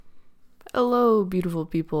Hello, beautiful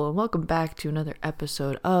people, and welcome back to another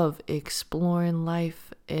episode of Exploring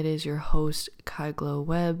Life. It is your host, Kyglow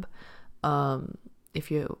Webb. If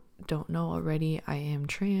you don't know already, I am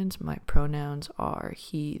trans. My pronouns are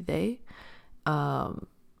he, they.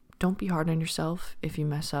 Don't be hard on yourself if you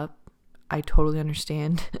mess up. I totally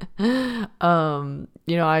understand.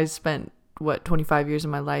 I spent 25 years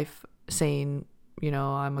of my life saying,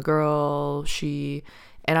 I'm a girl, she,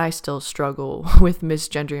 and I still struggle with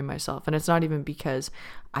misgendering myself. And it's not even because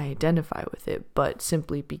I identify with it, but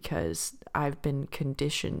simply because I've been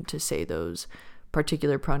conditioned to say those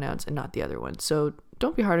particular pronouns and not the other ones. So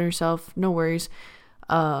don't be hard on yourself. No worries.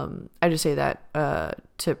 I just say that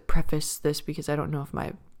to preface this because I don't know if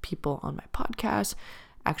my people on my podcast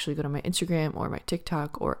actually go to my Instagram or my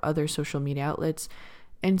TikTok or other social media outlets.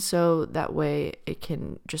 And so that way it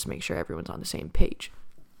can just make sure everyone's on the same page.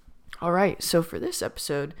 All right, so for this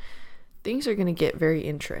episode, things are going to get very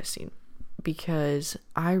interesting because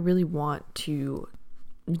I really want to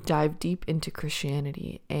dive deep into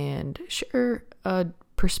Christianity and share a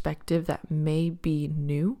perspective that may be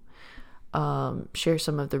new, share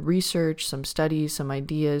some of the research, some studies, some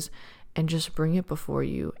ideas, and just bring it before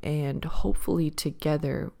you. And hopefully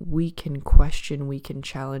together we can question, we can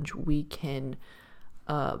challenge, we can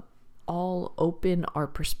all open our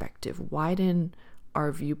perspective, widen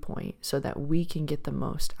our viewpoint so that we can get the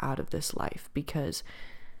most out of this life. Because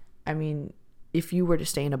if you were to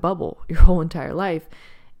stay in a bubble your whole entire life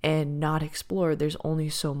and not explore, there's only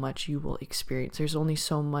so much you will experience. There's only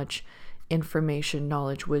so much information,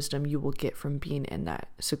 knowledge, wisdom you will get from being in that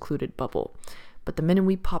secluded bubble. But the minute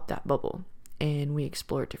we pop that bubble and we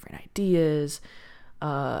explore different ideas,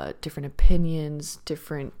 different opinions,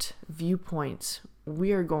 different viewpoints,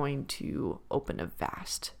 we are going to open a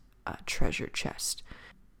vast treasure chest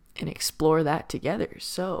and explore that together.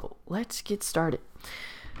 So let's get started.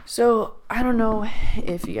 So I don't know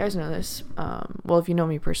if you guys know this. Well, if you know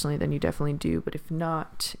me personally, then you definitely do. But if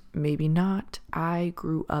not, maybe not. I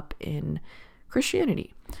grew up in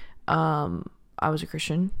Christianity. I was a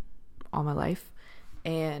Christian all my life.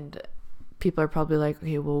 And people are probably like,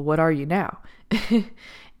 okay, well, what are you now?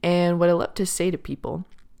 And what I love to say to people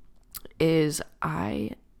is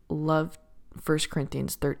I love 1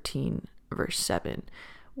 Corinthians 13, verse 7,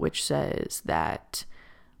 which says that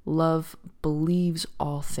love believes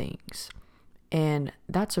all things. And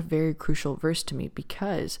that's a very crucial verse to me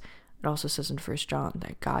because it also says in 1 John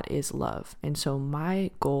that God is love. And so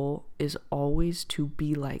my goal is always to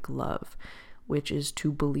be like love, which is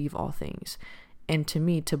to believe all things. And to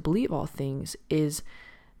me, to believe all things is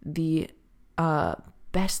the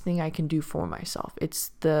best thing I can do for myself.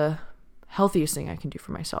 It's the healthiest thing I can do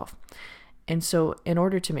for myself. And so in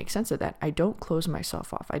order to make sense of that, I don't close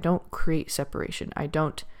myself off. I don't create separation. I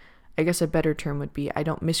guess a better term would be I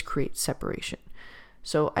don't miscreate separation.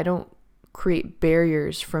 So I don't create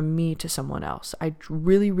barriers from me to someone else. I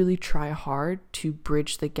really, really try hard to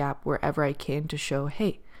bridge the gap wherever I can to show,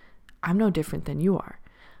 hey, I'm no different than you are.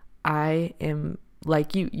 I am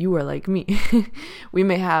like you. You are like me. We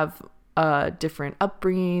may have different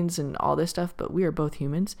upbringings and all this stuff, but we are both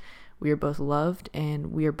humans. We are both loved,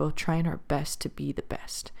 and we are both trying our best to be the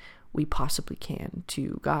best we possibly can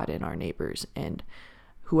to God and our neighbors and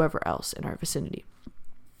whoever else in our vicinity.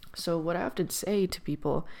 So what I often say to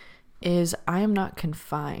people is I am not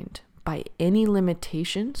confined by any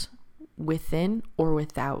limitations within or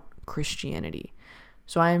without Christianity.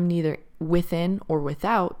 So I am neither within or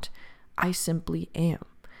without. I simply am.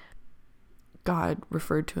 God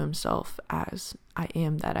referred to himself as I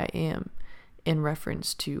am that I am, in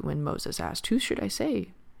reference to when Moses asked, who should I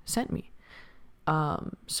say sent me?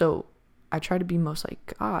 So I try to be most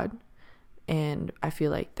like God, and I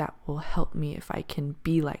feel like that will help me if I can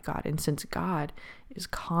be like God. And since God is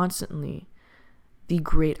constantly the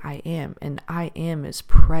great I am, and I am is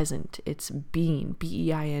present, it's being,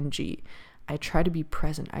 B-E-I-N-G. I try to be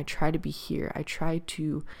present. I try to be here. I try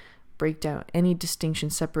to break down any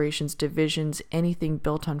distinctions, separations, divisions, anything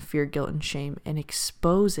built on fear, guilt, and shame, and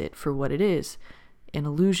expose it for what it is, an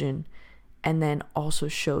illusion, and then also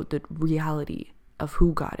show the reality of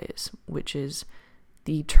who God is, which is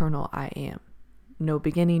the eternal I am. No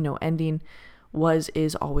beginning, no ending, was,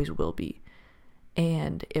 is, always will be.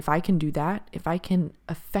 And if I can do that, if I can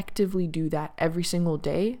effectively do that every single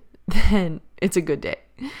day, then it's a good day.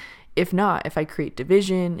 If not, if I create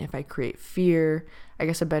division, if I create fear, I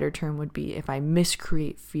guess a better term would be if I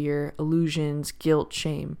miscreate fear, illusions, guilt,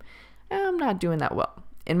 shame, I'm not doing that well.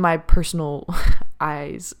 In my personal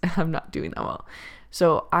eyes, I'm not doing that well.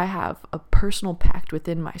 So I have a personal pact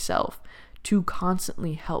within myself to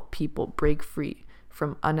constantly help people break free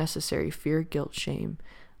from unnecessary fear, guilt, shame,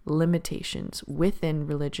 limitations within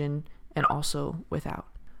religion and also without.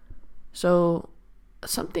 So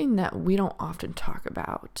something that we don't often talk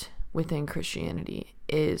about within Christianity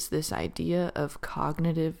is this idea of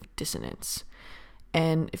cognitive dissonance.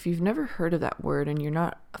 And if you've never heard of that word and you're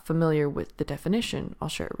not familiar with the definition, I'll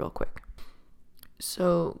share it real quick.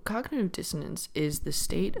 So cognitive dissonance is the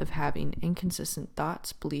state of having inconsistent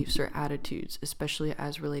thoughts, beliefs, or attitudes, especially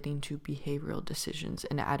as relating to behavioral decisions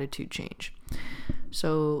and attitude change.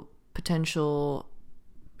 So potential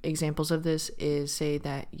examples of this is, say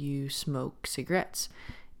that you smoke cigarettes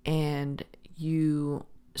and you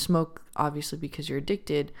smoke obviously because you're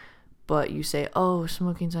addicted, but you say, oh,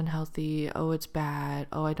 smoking's unhealthy, oh, it's bad,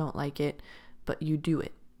 oh, I don't like it, but you do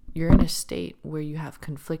it. You're in a state where you have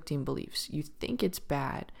conflicting beliefs. You think it's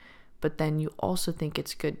bad, but then you also think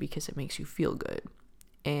it's good because it makes you feel good.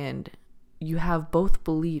 And you have both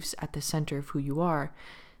beliefs at the center of who you are,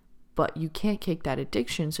 but you can't kick that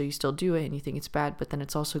addiction, so you still do it and you think it's bad, but then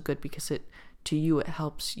it's also good because to you it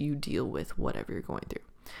helps you deal with whatever you're going through.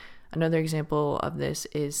 Another example of this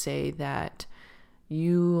is, say that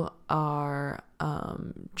you are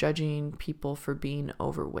judging people for being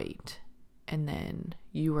overweight, and then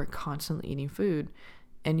you are constantly eating food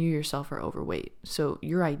and you yourself are overweight. So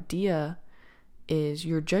your idea is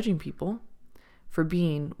you're judging people for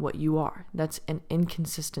being what you are. That's an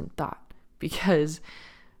inconsistent thought because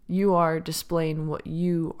you are displaying what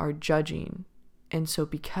you are judging. And so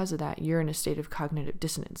because of that, you're in a state of cognitive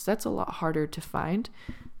dissonance. That's a lot harder to find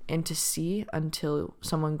and to see until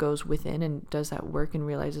someone goes within and does that work and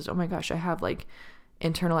realizes, oh my gosh, I have like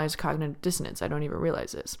internalized cognitive dissonance. I don't even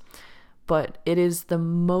realize this. But it is the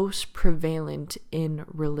most prevalent in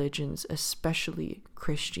religions, especially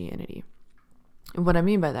Christianity. And what I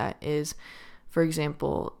mean by that is, for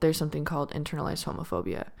example, there's something called internalized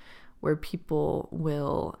homophobia, where people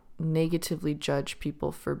will negatively judge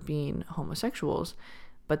people for being homosexuals,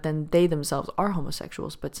 but then they themselves are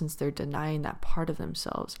homosexuals, but since they're denying that part of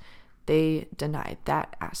themselves, they deny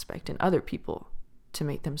that aspect in other people to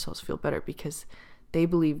make themselves feel better because they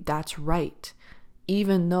believe that's right,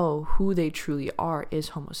 even though who they truly are is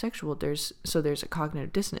homosexual. There's a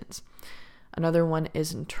cognitive dissonance. Another one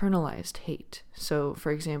is internalized hate. So,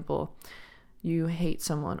 for example, you hate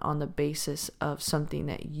someone on the basis of something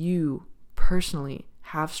that you personally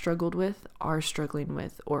have struggled with, are struggling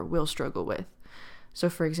with, or will struggle with. So,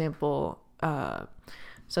 for example,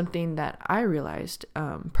 something that I realized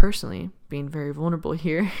personally, being very vulnerable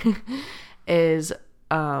here, is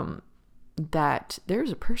that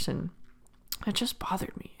there's a person that just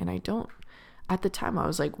bothered me. And at the time I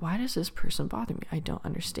was like, why does this person bother me? I don't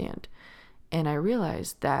understand. And I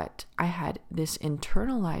realized that I had this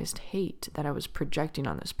internalized hate that I was projecting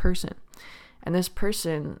on this person. And this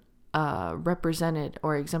person represented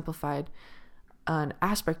or exemplified an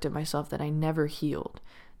aspect of myself that I never healed.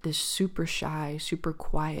 This super shy, super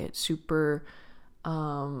quiet, super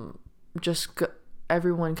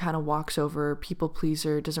everyone kind of walks over, people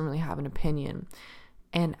pleaser, doesn't really have an opinion.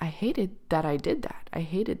 And I hated that I did that. I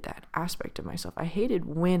hated that aspect of myself. I hated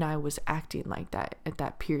when I was acting like that at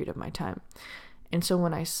that period of my time. And so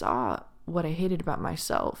when I saw what I hated about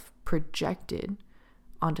myself projected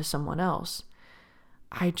onto someone else,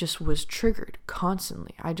 I just was triggered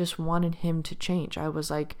constantly. I just wanted him to change. I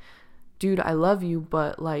was like, dude, I love you,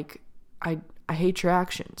 but like, I hate your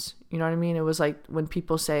actions. You know what I mean? It was like when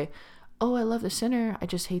people say, oh, I love the sinner, I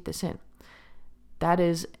just hate the sin. That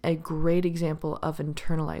is a great example of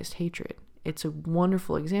internalized hatred. It's a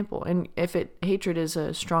wonderful example. And hatred is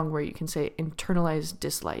a strong word, you can say internalized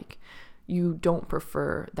dislike. You don't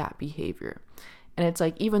prefer that behavior. And it's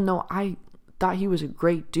like, even though I thought he was a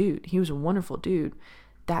great dude, he was a wonderful dude,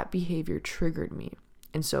 that behavior triggered me.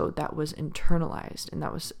 And so that was internalized, and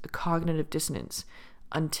that was a cognitive dissonance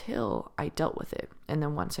until I dealt with it. And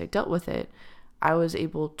then once I dealt with it, I was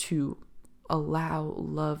able to allow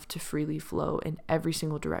love to freely flow in every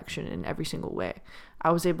single direction, in every single way.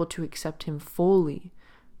 I was able to accept him fully,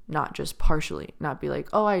 not just partially, not be like,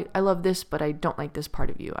 oh, I love this, but I don't like this part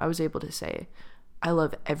of you. I was able to say, I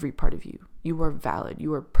love every part of you. You are valid.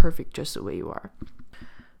 You are perfect just the way you are.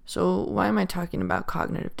 So why am I talking about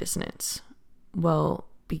cognitive dissonance? Well,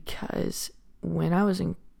 because when I was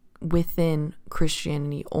within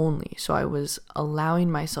Christianity only, so I was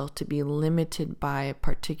allowing myself to be limited by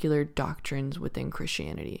particular doctrines within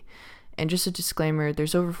Christianity. And just a disclaimer,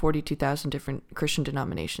 there's over 42,000 different Christian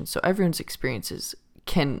denominations, so everyone's experiences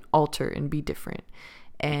can alter and be different.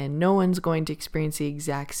 And no one's going to experience the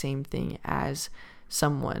exact same thing as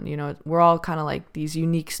someone. You know, we're all kind of like these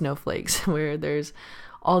unique snowflakes where there's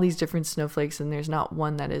all these different snowflakes and there's not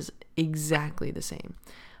one that is exactly the same.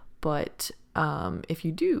 But if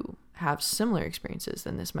you do have similar experiences,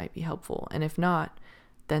 then this might be helpful. And if not,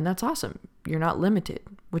 then that's awesome. You're not limited,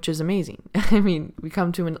 which is amazing. I mean, we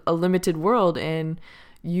come to a limited world, and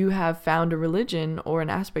you have found a religion or an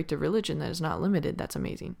aspect of religion that is not limited. That's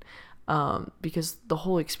amazing. Because the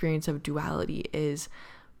whole experience of duality is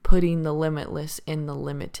putting the limitless in the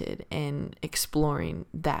limited and exploring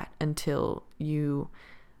that until you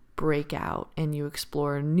break out and you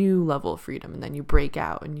explore a new level of freedom, and then you break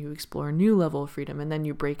out and you explore a new level of freedom, and then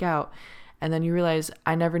you break out, and then you realize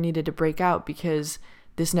I never needed to break out because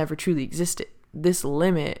this never truly existed. This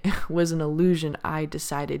limit was an illusion I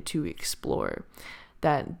decided to explore,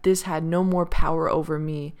 that this had no more power over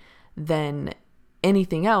me than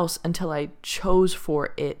anything else until I chose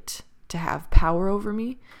for it to have power over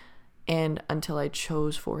me, and until I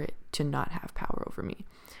chose for it to not have power over me.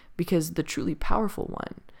 Because the truly powerful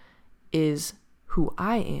one is who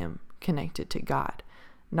I am connected to God,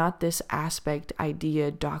 not this aspect,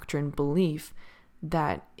 idea, doctrine, belief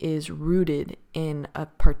that is rooted in a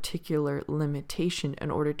particular limitation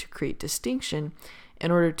in order to create distinction,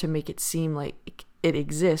 in order to make it seem like it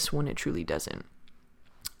exists when it truly doesn't.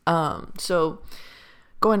 So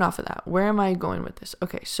going off of that, where am I going with this?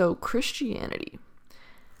 Okay, so Christianity,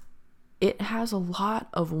 it has a lot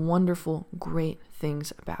of wonderful, great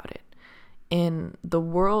things about it. In the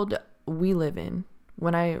world we live in,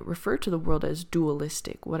 when I refer to the world as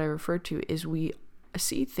dualistic, what I refer to is we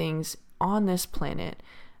see things on this planet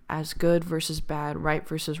as good versus bad, right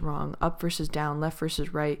versus wrong, up versus down, left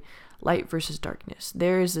versus right, light versus darkness.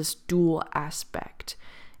 There is this dual aspect,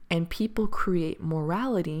 and people create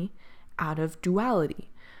morality out of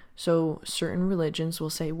duality. So certain religions will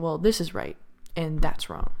say, well, this is right and that's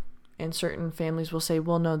wrong. And certain families will say,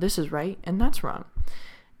 well, no, this is right and that's wrong.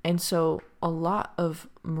 And so a lot of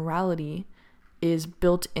morality is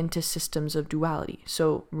built into systems of duality.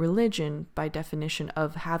 So religion, by definition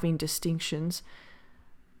of having distinctions,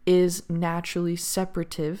 is naturally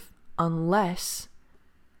separative unless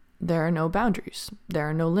there are no boundaries, there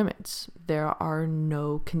are no limits, there are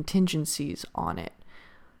no contingencies on it.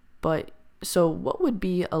 But so what would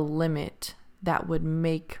be a limit that would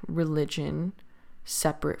make religion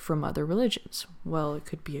separate from other religions? Well, it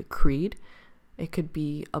could be a creed. It could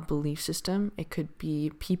be a belief system. It could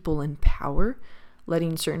be people in power,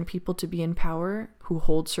 letting certain people to be in power who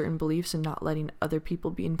hold certain beliefs and not letting other people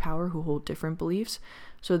be in power who hold different beliefs.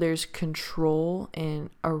 So there's control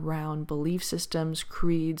around belief systems,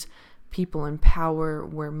 creeds, people in power,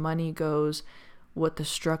 where money goes, what the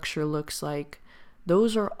structure looks like.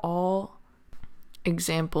 Those are all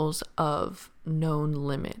examples of known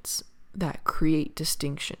limits that create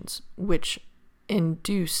distinctions, which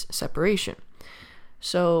induce separation.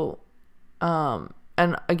 So,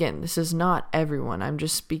 and again, this is not everyone. I'm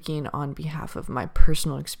just speaking on behalf of my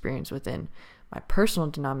personal experience within my personal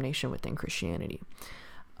denomination within Christianity.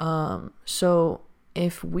 So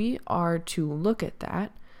if we are to look at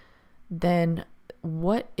that, then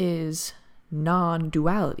what is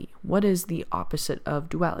non-duality? What is the opposite of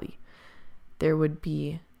duality? There would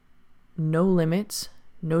be no limits,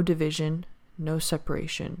 no division, no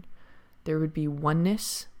separation. There would be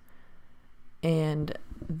oneness, and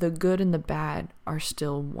the good and the bad are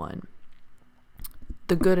still one.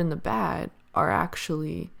 The good and the bad are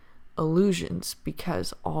actually illusions,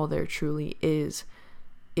 because all there truly is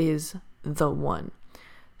the one.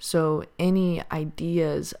 So any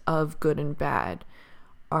ideas of good and bad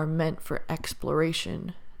are meant for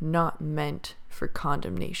exploration, not meant for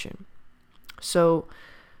condemnation. So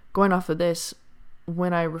going off of this,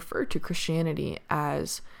 when I refer to Christianity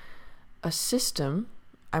as a system,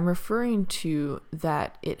 I'm referring to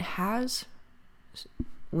that it has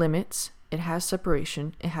limits, it has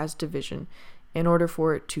separation, it has division in order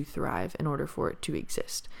for it to thrive, in order for it to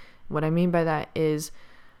exist. What I mean by that is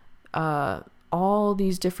all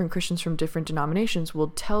these different Christians from different denominations will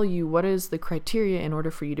tell you what is the criteria in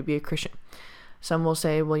order for you to be a Christian. Some will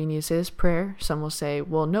say, well, you need to say this prayer. Some will say,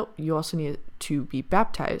 well, no, you also need to be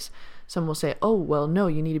baptized. Some will say, oh, well, no,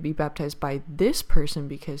 you need to be baptized by this person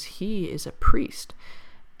because he is a priest.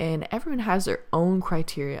 And everyone has their own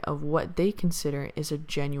criteria of what they consider is a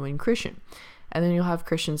genuine Christian. And then you'll have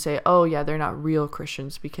Christians say, oh, yeah, they're not real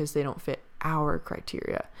Christians because they don't fit our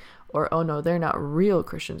criteria. Or, oh, no, they're not real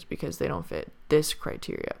Christians because they don't fit this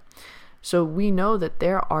criteria. So we know that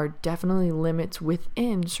there are definitely limits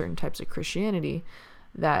within certain types of Christianity,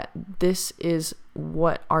 that this is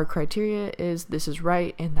what our criteria is, this is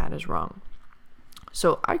right, and that is wrong.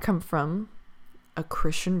 So I come from a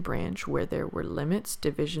Christian branch where there were limits,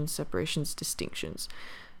 divisions, separations, distinctions.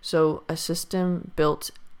 So a system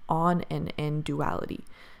built on and in duality.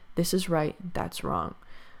 This is right, that's wrong.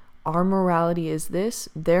 our morality is this,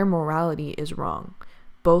 their morality is wrong.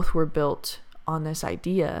 Both were built on this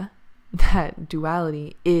idea that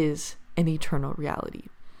duality is an eternal reality.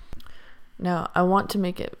 Now, I want to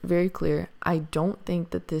make it very clear, I don't think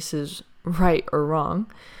that this is right or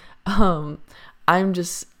wrong. I'm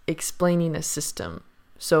just explaining a system.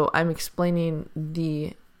 So I'm explaining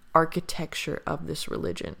the architecture of this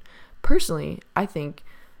religion. Personally, I think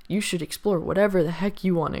you should explore whatever the heck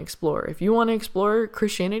you want to explore. If you want to explore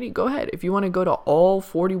Christianity, go ahead. If you want to go to all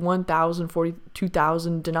 41,000,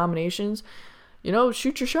 42,000 denominations,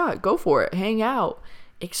 shoot your shot. Go for it. Hang out.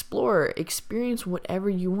 Explore. Experience whatever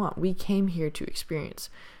you want. We came here to experience.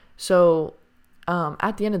 So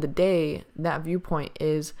at the end of the day, that viewpoint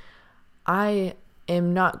is, I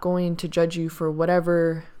am not going to judge you for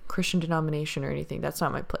whatever Christian denomination or anything. That's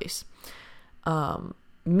not my place.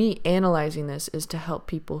 Me analyzing this is to help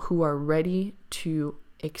people who are ready to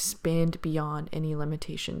expand beyond any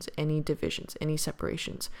limitations, any divisions, any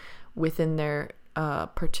separations within their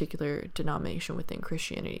particular denomination within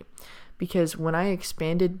Christianity. Because when I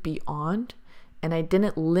expanded beyond and I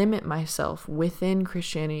didn't limit myself within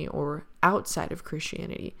Christianity or outside of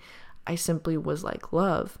Christianity, I simply was like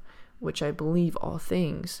love, which I believe all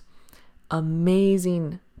things.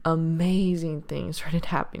 Amazing things started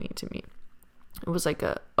happening to me. It was like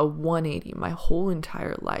a 180. My whole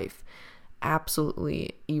entire life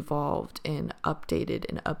absolutely evolved and updated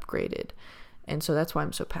and upgraded. And so that's why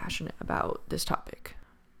I'm so passionate about this topic.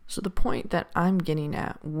 So the point that I'm getting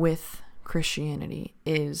at with Christianity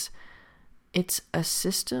is, it's a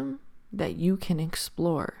system that you can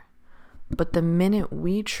explore. But the minute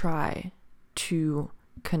we try to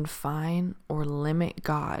confine or limit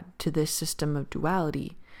God to this system of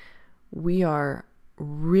duality, we are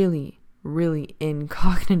really in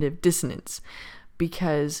cognitive dissonance,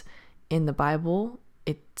 because in the Bible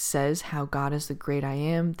it says how God is the great I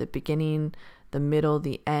am, the beginning, the middle,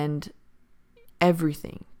 the end,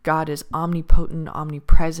 everything. God is omnipotent,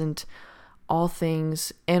 omnipresent, all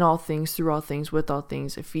things, in all things, through all things, with all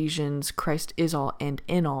things. Ephesians, Christ is all and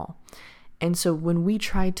in all. And so when we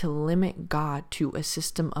try to limit God to a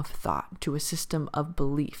system of thought, to a system of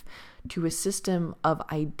belief, to a system of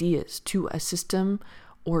ideas, to a system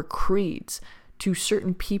or creeds, to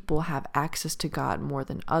certain people have access to God more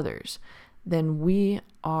than others, then we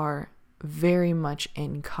are very much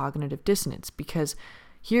in cognitive dissonance, because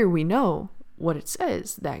here we know what it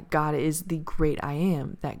says, that God is the great I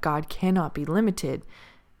am, that God cannot be limited,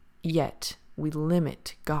 yet we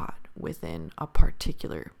limit God within a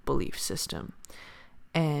particular belief system.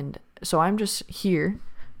 And so I'm just here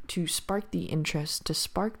to spark the interest, to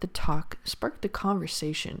spark the talk, spark the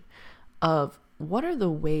conversation of what are the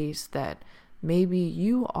ways that maybe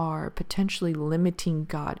you are potentially limiting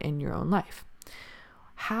God in your own life.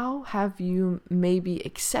 How have you maybe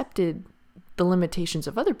accepted the limitations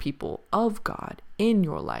of other people, of God, in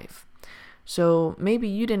your life? So maybe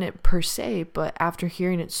you didn't per se, but after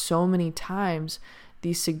hearing it so many times,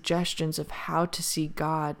 these suggestions of how to see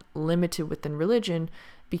God limited within religion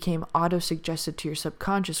became auto-suggested to your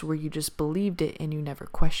subconscious, where you just believed it and you never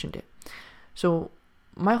questioned it. So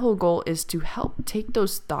my whole goal is to help take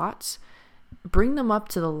those thoughts, bring them up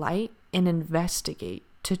to the light, and investigate,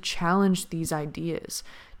 to challenge these ideas,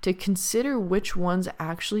 to consider which ones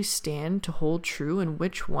actually stand to hold true and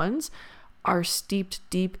which ones are steeped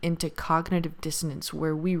deep into cognitive dissonance,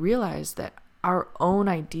 where we realize that our own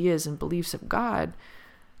ideas and beliefs of God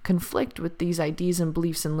conflict with these ideas and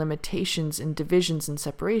beliefs and limitations and divisions and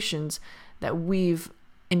separations that we've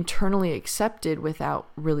internally accepted without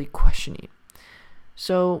really questioning.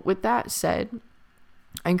 So with that said,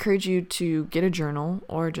 I encourage you to get a journal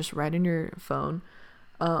or just write in your phone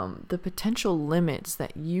the potential limits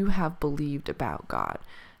that you have believed about God,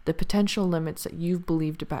 the potential limits that you've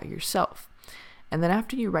believed about yourself. And then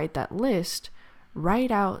after you write that list,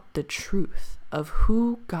 write out the truth of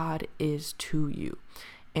who God is to you,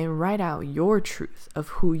 and write out your truth of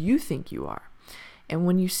who you think you are. And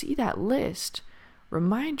when you see that list,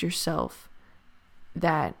 remind yourself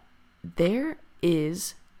that there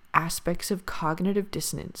is aspects of cognitive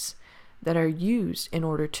dissonance that are used in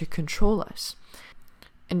order to control us.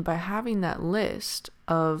 And by having that list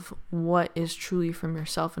of what is truly from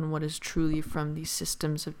yourself and what is truly from these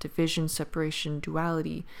systems of division, separation,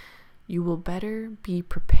 duality, you will better be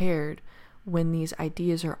prepared when these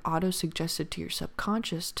ideas are auto-suggested to your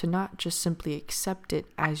subconscious, to not just simply accept it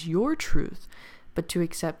as your truth, but to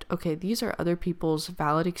accept, okay, these are other people's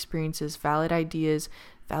valid experiences, valid ideas,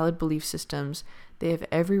 valid belief systems. They have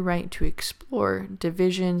every right to explore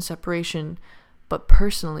division, separation, but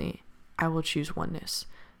personally, I will choose oneness.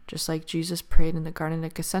 Just like Jesus prayed in the Garden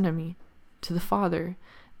of Gethsemane to the Father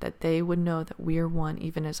that they would know that we are one,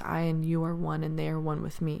 even as I and you are one and they are one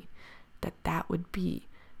with me, that would be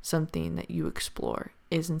something that you explore.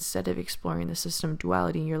 Is instead of exploring the system of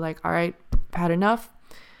duality, you're like, all right, I've had enough.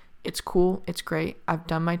 It's cool. It's great. I've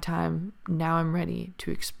done my time. Now I'm ready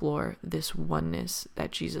to explore this oneness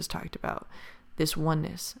that Jesus talked about. This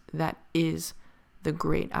oneness that is the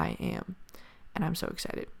great I am. And I'm so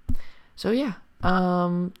excited. So yeah,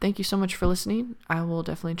 thank you so much for listening. I will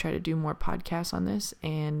definitely try to do more podcasts on this.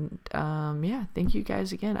 And yeah, thank you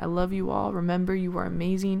guys again. I love you all. Remember, you are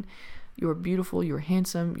amazing. You are beautiful. You're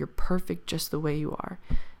handsome. You're perfect just the way you are.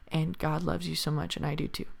 And God loves you so much. And I do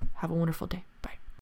too. Have a wonderful day. Bye.